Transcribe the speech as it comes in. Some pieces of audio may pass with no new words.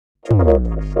We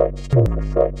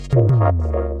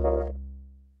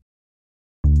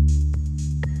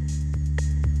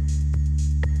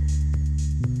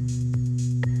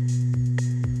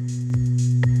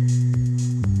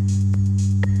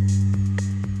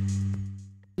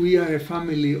are a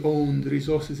family-owned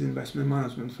resources investment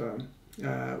management firm.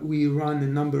 We run a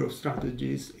number of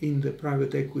strategies in the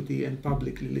private equity and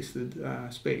publicly listed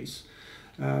space.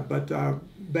 But our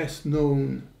best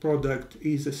known product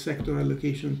is a sector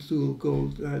allocation tool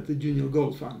called the Junior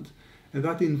Gold Fund. And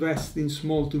that invests in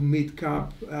small to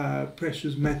mid-cap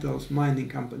precious metals mining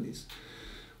companies.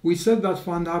 We set that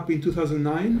fund up in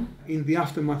 2009 in the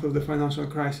aftermath of the financial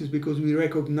crisis because we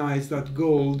recognized that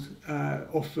gold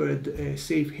offered a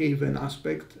safe haven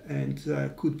aspect and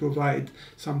could provide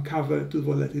some cover to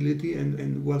volatility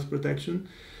and wealth protection.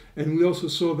 And we also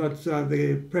saw that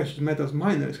the precious metals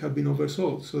miners had been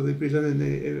oversold, so they presented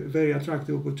a very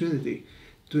attractive opportunity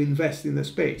to invest in the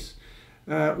space.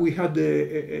 We had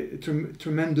a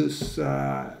tremendous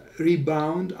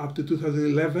rebound up to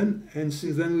 2011, and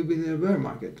since then we've been in a bear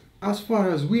market. As far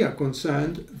as we are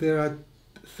concerned, there are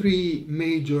three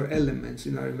major elements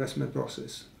in our investment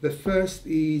process. The first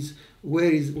is what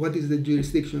is the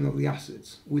jurisdiction of the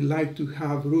assets. We like to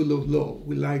have rule of law.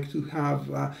 We like to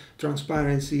have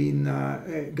transparency in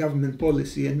government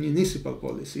policy and municipal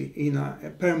policy in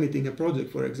permitting a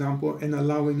project, for example, and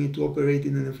allowing it to operate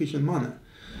in an efficient manner.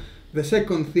 The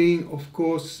second thing, of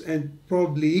course, and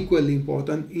probably equally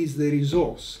important, is the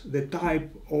resource, the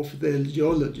type of the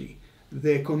geology,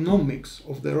 the economics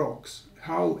of the rocks.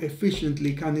 How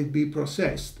efficiently can it be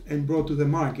processed and brought to the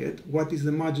market? What is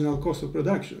the marginal cost of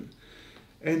production?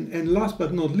 And last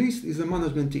but not least is the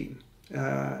management team.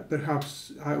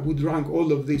 Perhaps I would rank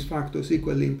all of these factors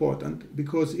equally important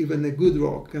because even a good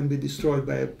rock can be destroyed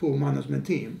by a poor management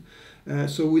team.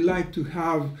 So we like to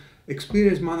have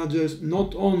experienced managers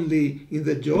not only in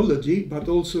the geology but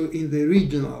also in the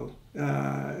regional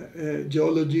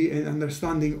geology and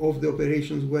understanding of the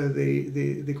operations where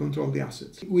they control the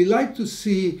assets. We like to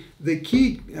see the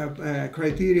key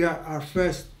criteria are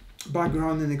first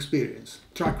background and experience,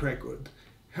 track record.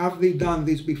 Have they done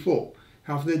this before?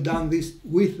 Have they done this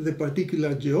with the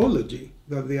particular geology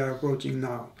that they are approaching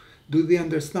now? Do they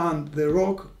understand the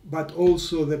rock but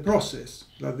also the process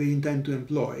that they intend to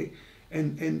employ?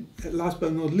 And last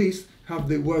but not least, have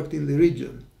they worked in the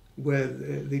region where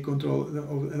they control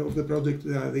of the project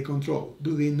they control?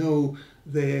 Do they know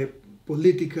the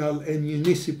political and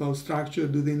municipal structure?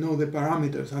 Do they know the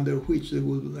parameters under which they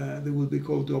will be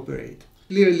called to operate?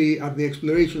 Clearly, at the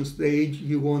exploration stage,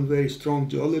 you want very strong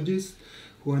geologists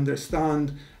who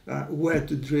understand where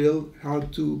to drill, how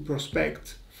to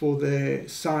prospect for the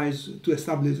size, to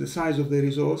establish the size of the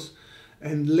resource.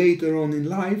 And later on in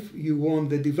life, you want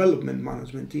the development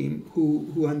management team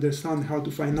who understand how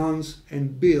to finance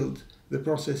and build the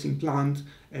processing plant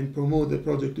and promote the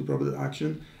project to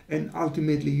production. And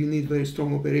ultimately, you need very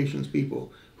strong operations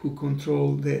people who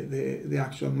control the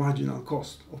actual marginal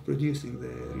cost of producing the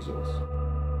resource.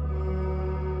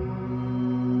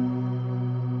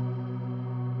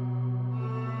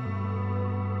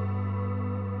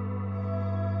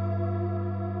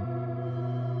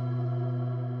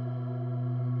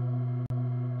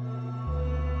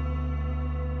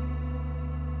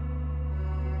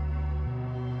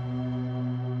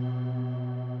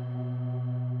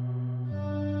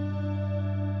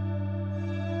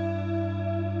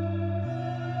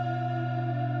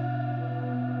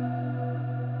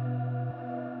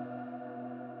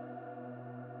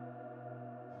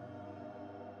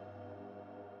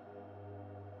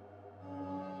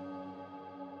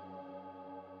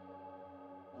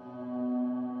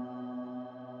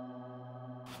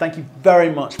 Thank you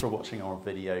very much for watching our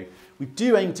video. We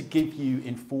do aim to give you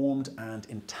informed and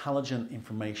intelligent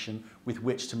information with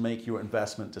which to make your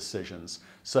investment decisions.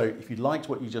 So if you liked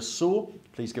what you just saw,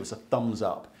 please give us a thumbs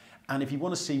up. And if you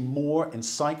want to see more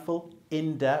insightful,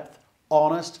 in-depth,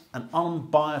 honest and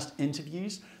unbiased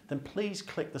interviews, then please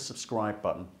click the subscribe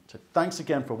button. So thanks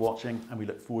again for watching, and we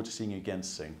look forward to seeing you again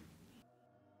soon.